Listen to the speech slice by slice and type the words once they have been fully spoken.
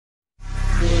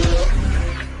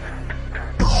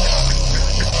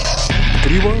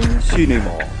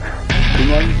Cinema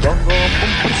dengan bangga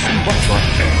mempersembahkan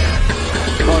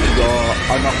karya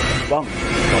anak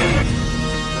bangsa.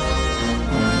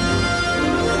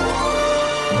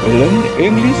 Learn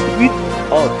English with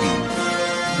Abi.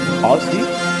 Asik,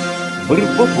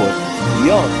 berbobot,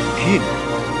 yakin.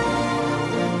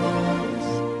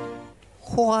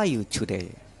 How are you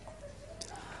today?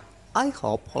 I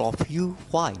hope all of you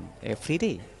fine every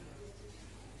day.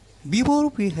 Before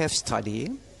we have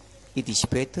study, it is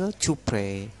better to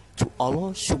pray to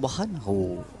Allah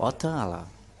Subhanahu wa Ta'ala.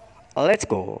 Let's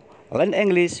go learn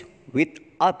English with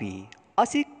Abi.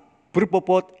 Asik,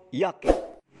 berbobot, yakin.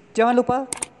 Jangan lupa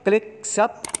klik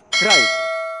subscribe.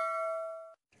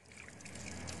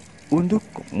 Untuk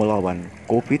melawan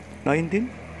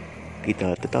COVID-19,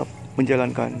 kita tetap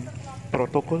menjalankan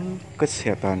protokol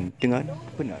kesehatan dengan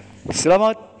benar.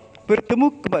 Selamat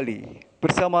bertemu kembali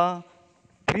bersama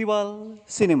Triwal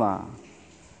Cinema,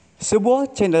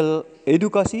 sebuah channel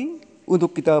edukasi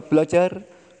untuk kita belajar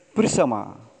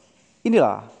bersama.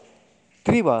 Inilah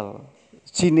Triwal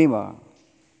Cinema.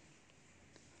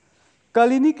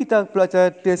 Kali ini kita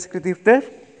belajar deskriptif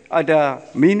teks, ada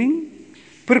meaning,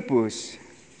 purpose,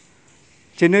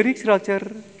 generic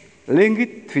structure,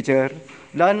 language feature,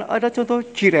 dan ada contoh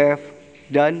giraffe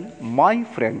dan my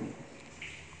friend.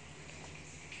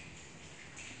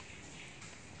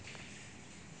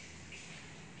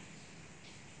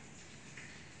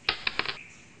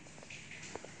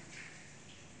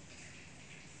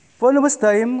 For the first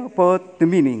time about the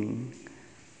meaning.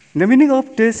 The meaning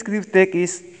of descriptive text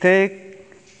is text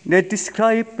that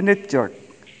describe nature,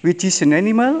 which is an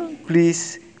animal,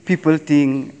 place, people,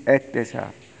 thing,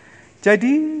 etc. Jadi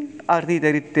arti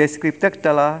dari deskriptif text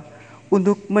adalah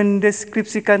untuk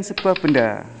mendeskripsikan sebuah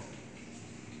benda.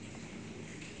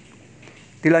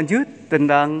 Dilanjut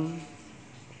tentang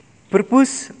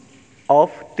purpose of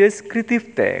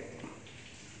descriptive text.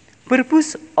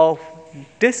 Purpose of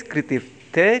descriptive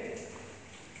text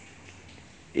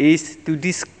is to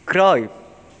describe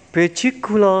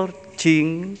particular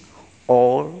thing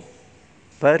or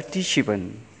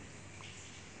participant.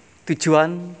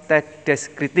 Tujuan teks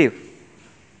deskriptif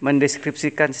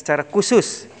mendeskripsikan secara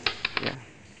khusus. Ya.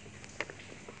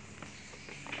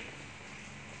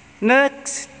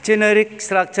 Next, generic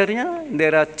structure-nya,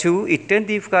 there are two,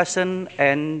 identification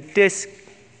and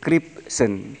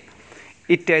description.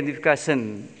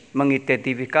 Identification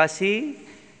mengidentifikasi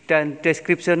dan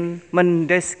description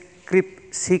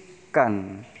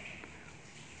mendeskripsikan.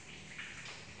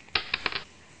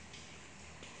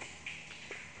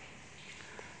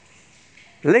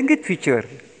 Language feature.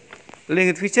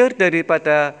 Language feature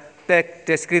daripada teks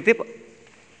deskriptif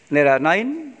there are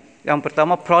 9. Yang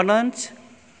pertama pronouns,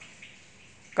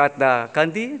 kata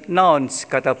ganti, nouns,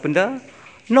 kata benda,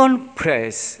 noun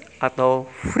phrase atau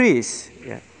phrase.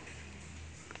 Ya.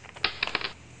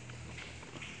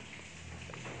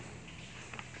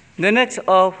 The next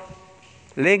of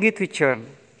language feature,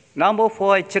 number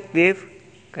 4 adjective,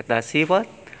 kata sifat,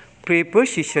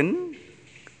 preposition,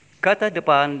 kata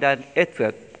depan, dan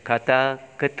adverb, kata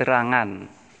keterangan.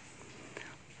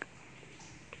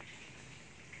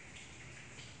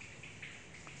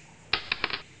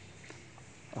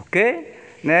 Okay,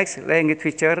 next language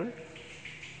feature.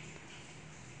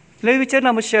 Language feature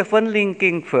number 7,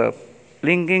 linking verb.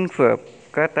 Linking verb,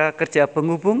 kata kerja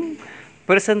penghubung,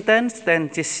 present tense,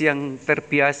 tenses yang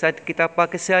terbiasa kita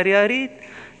pakai sehari-hari,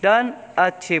 dan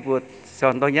atribut,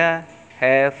 contohnya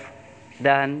have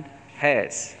dan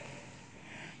has.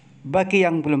 Bagi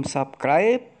yang belum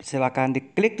subscribe, silakan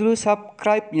diklik dulu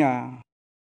subscribe-nya.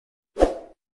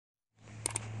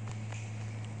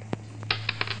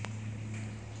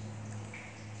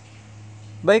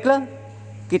 Baiklah,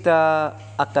 kita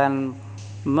akan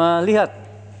melihat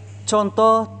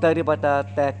contoh daripada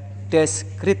teks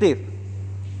deskriptif.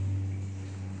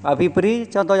 Abi beri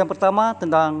contoh yang pertama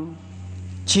tentang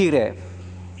giraffe.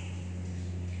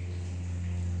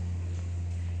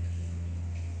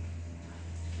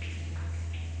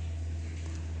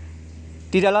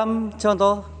 Di dalam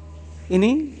contoh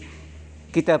ini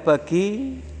kita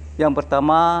bagi yang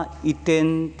pertama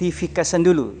identification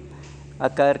dulu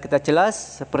agar kita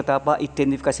jelas seperti apa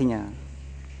identifikasinya.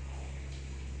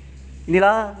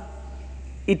 Inilah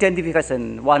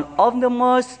identification. One of the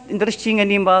most interesting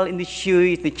animal in the zoo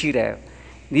is the giraffe.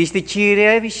 This is the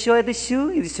giraffe we saw at the zoo.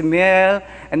 It is male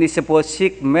and is about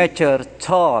 6 meters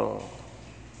tall.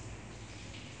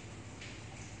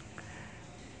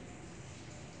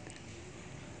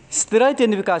 Setelah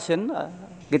identification,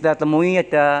 kita temui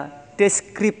ada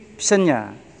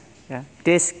description-nya. Ya,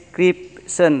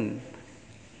 description.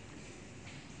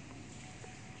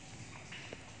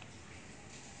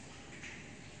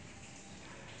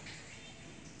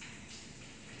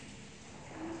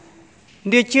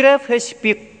 The giraffe has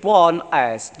big brown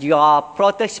eyes. They are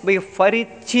protected by very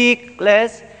thick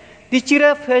legs. The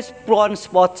giraffe has brown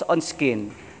spots on skin.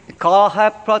 The color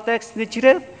hat protects the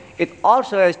giraffe. It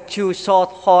also has two short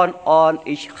horns on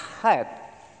each head.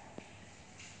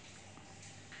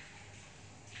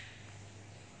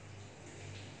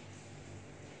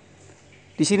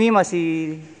 Di sini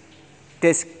masih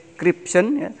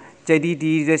description, ya. Jadi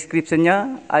di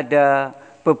description-nya ada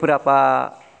beberapa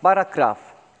paragraf.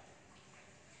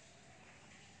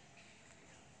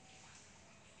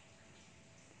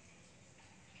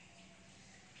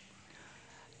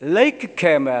 Like a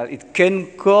camel, it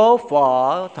can go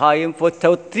for time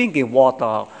without drinking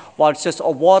water. One source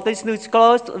of water is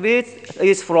close with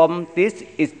is from this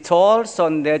is tall, so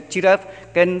that giraffe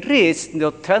can reach the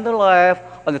tender leaf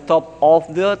on the top of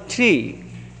the tree.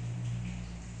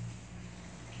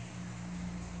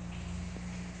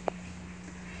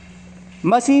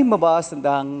 Masih membahas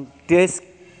tentang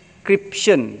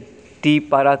description di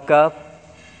paragraf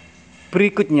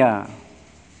berikutnya.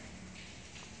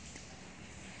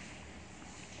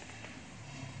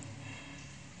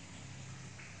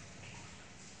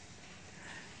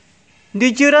 The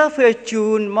giraffe has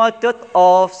two methods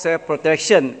of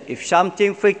self-protection. If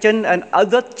something frightens an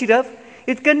adult giraffe,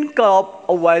 it can gallop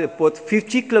away about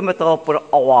 50 km per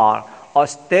hour or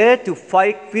stay to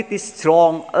fight with its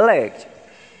strong legs.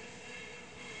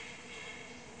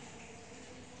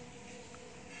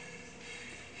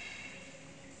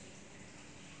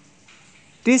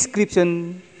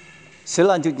 Description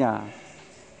selanjutnya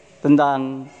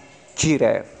tentang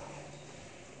giraffe.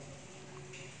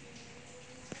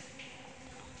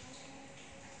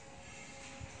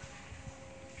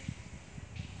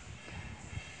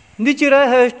 The giraffe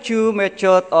has two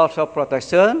methods of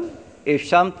self-protection. If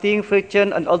something frightens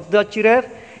an adult giraffe,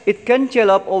 it can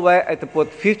gallop away at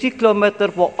about 50 km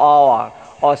per hour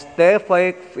or stay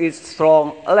fight with its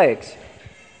strong legs.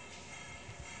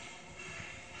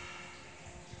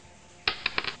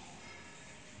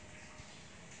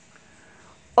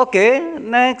 Oke,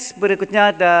 next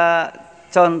berikutnya ada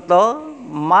contoh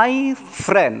my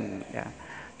friend. Ya.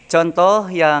 Contoh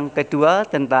yang kedua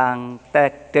tentang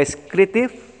teks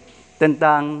deskriptif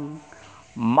tentang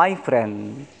my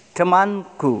friend,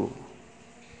 temanku.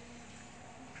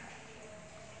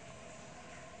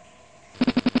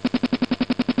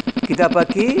 Kita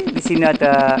bagi di sini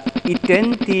ada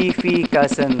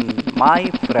identification my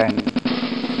friend.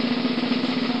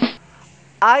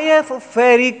 I have a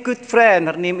very good friend.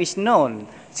 Her name is known.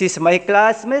 She's my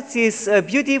classmate. She's a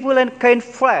beautiful and kind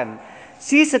friend.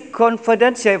 She's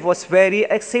confident. She was very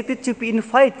excited to be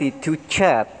invited to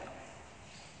chat.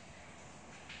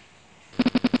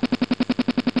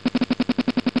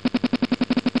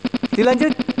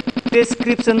 Dilanjut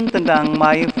description tentang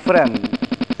my friend.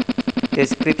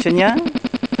 Descriptionnya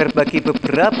terbagi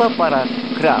beberapa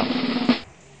paragraf.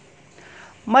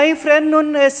 My friend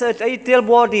known as an ideal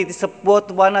body is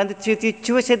about 132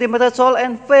 cm tall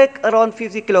and weighs around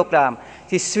 50 kg.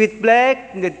 She's sweet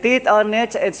black, the teeth are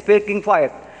natural and sparkling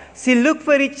white. She looks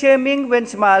very charming when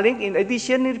smiling. In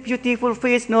addition, her beautiful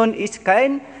face known is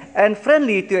kind and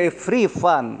friendly to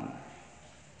everyone.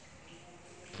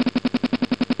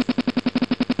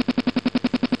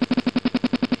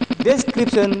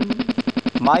 Description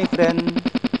my friend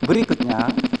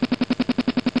berikutnya.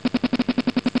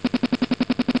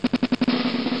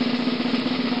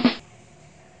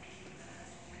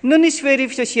 Nun is very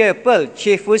sociable,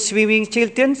 cheerful, swimming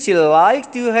children. She likes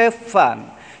to have fun.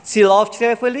 She loves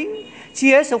traveling.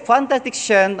 She has a fantastic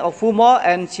sense of humor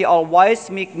and she always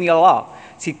makes me laugh.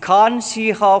 She can't see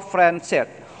her friend sad.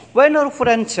 When her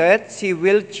friend sad, she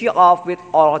will cheer up with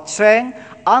all her strength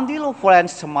until her friend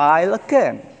smile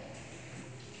again.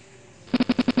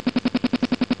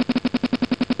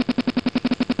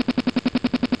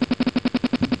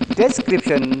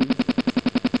 Description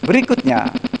berikutnya.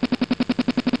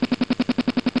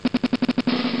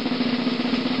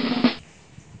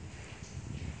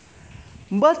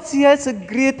 But she has a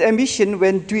great ambition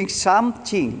when doing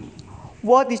something.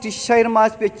 What is desired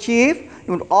must be achieved.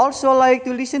 She would also like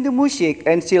to listen to music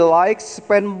and she likes to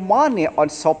spend money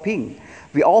on shopping.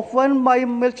 We often buy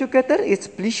meal together. It's a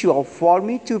pleasure for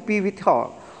me to be with her.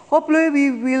 Hopefully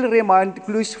we will remain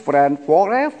close friends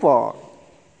forever.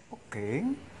 Okay.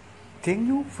 Thank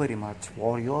you very much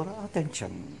for your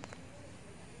attention.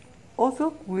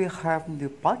 Although we have the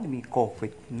pandemic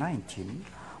COVID-19,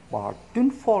 but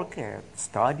don't forget,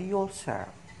 study yourself,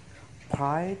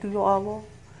 pray to your Allah,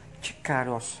 check out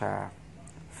yourself.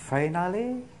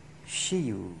 Finally,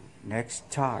 see you next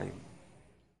time.